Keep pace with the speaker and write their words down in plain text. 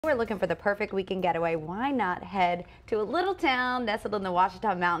We're looking for the perfect weekend getaway. Why not head to a little town nestled in the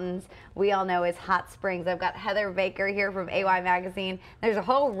Ouachita Mountains we all know is Hot Springs. I've got Heather Baker here from AY Magazine. There's a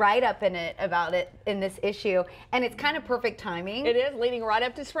whole write-up in it about it in this issue, and it's kind of perfect timing. It is, leading right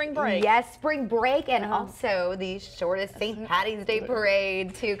up to spring break. Yes, spring break, and also the shortest St. Patty's Day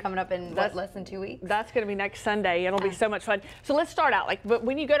parade too, coming up in less than 2 weeks. That's going to be next Sunday. It'll be so much fun. So let's start out. But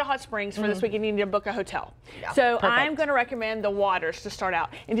when you go to Hot Springs for this weekend, you need to book a hotel. Yeah, so perfect. I'm going to recommend the Waters to start out.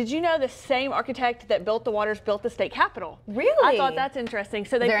 And did you know the same architect that built the Waters built the state capitol? Really? I thought that's interesting.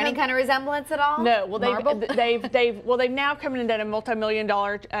 So is there any kind of resemblance at all? No. Well, they've now come in and done a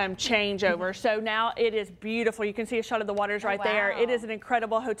multi-million-dollar changeover. So now it is beautiful. You can see a shot of the Waters right there. It is an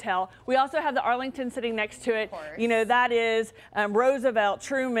incredible hotel. We also have the Arlington sitting next to it. You know, that is Roosevelt,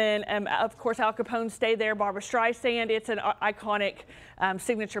 Truman, of course Al Capone stayed there, Barbara Streisand. It's an iconic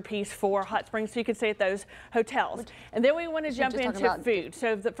signature piece for Hot Springs, so you can stay at those hotels. And then we want to jump into food.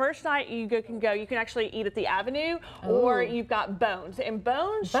 So the first night you can actually eat at the Avenue, or you've got Bones. And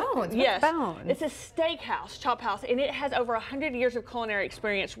Bones, yes, Bones? It's a steakhouse, chop house, and it has over 100 years of culinary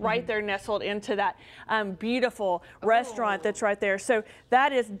experience right there nestled into that beautiful restaurant that's right there. So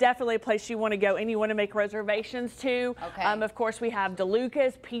that is definitely a place you want to go, and you want to make reservations to. Of course, we have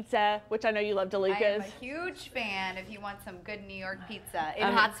DeLuca's Pizza, which I know you love DeLuca's. I am a huge fan if you want some good New York pizza in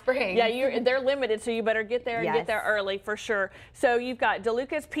Hot Springs. Yeah, they're limited, so you better get there and get there early for sure. So you've got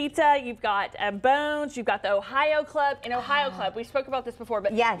DeLuca's Pizza, you've got Bones, you've got the Ohio Club. And Ohio Club, we spoke about this before,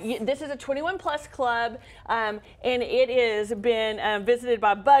 but this is a 21+ club, and it has been visited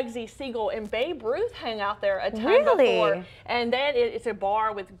by Bugsy Siegel, and Babe Ruth hung out there a time before. And then it's a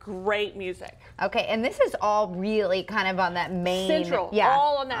bar with great music. Okay, and this is all really kind of on that main Central,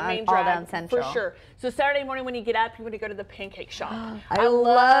 all on that main all drive, down Central. for sure. So Saturday morning when you get up, you want to go to the Pancake Shop. I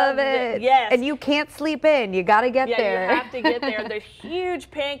love it. Yes. And you can't sleep in. You got to get there. Yeah, you have to get there. There's huge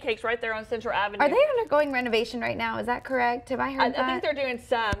pancakes right there on Central Avenue. Are they undergoing renovation right now? Is that correct? Have I heard that? I think they're doing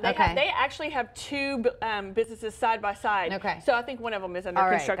some. They actually have two businesses side by side. So I think one of them is under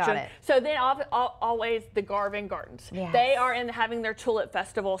construction. Got it. So then always the Garvin Gardens. They are having their Tulip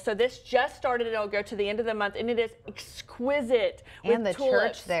Festival. So this just started. It'll go to the end of the month, and it is exquisite. And the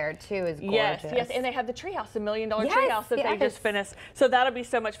tulips. church there too is gorgeous. Yes, and they have the treehouse, the $1 million treehouse that they just finished. So that'll be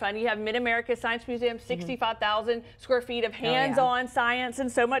so much fun. You have Mid-America Science Museum, 65,000 square feet of hands-on science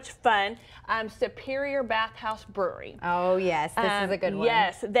and so much fun. Superior Bathhouse Brewery. Oh yes, this is a good one.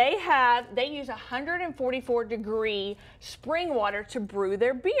 Yes, they use 144-degree spring water to brew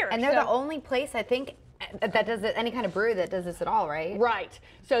their beer. And they're the only place, I think, that does any kind of brewery that does this at all, right? Right.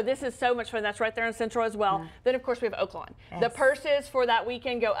 So this is so much fun. That's right there in Central as well. Then, of course, we have Oaklawn. The purses for that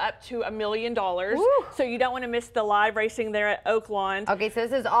weekend go up to $1 million. So you don't want to miss the live racing there at Oaklawn. Okay, so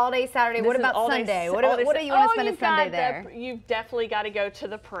this is all day Saturday. What about Sunday? What do you want to spend a Sunday there? You've definitely got to go to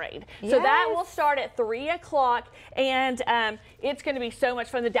the parade. So that will start at 3 o'clock, and it's going to be so much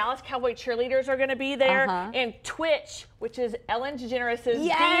fun. The Dallas Cowboy cheerleaders are going to be there, and Twitch, which is Ellen DeGeneres'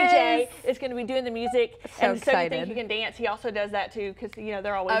 DJ, is going to be doing the music. So you think you can dance. He also does that too, because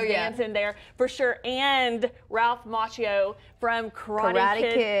they're always dancing there for sure. And Ralph Macchio from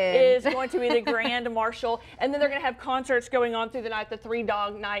Karate Kid is going to be the Grand Marshal. And then they're going to have concerts going on through the night, the Three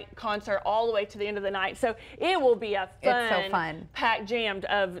Dog Night concert all the way to the end of the night. So it will be a fun, packed, jammed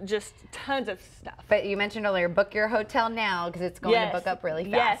of just tons of stuff. But you mentioned earlier, book your hotel now because it's going to book up really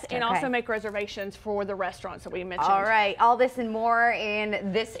fast. Yes, and also make reservations for the restaurants that we mentioned. All right, all this and more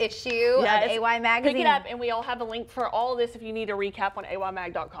in this issue of AY Magazine. Pick it up, and we all have a link for all of this if you need a recap on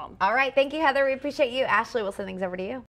aymag.com. All right, thank you, Heather. We appreciate you. Ashley, we'll send things over to you.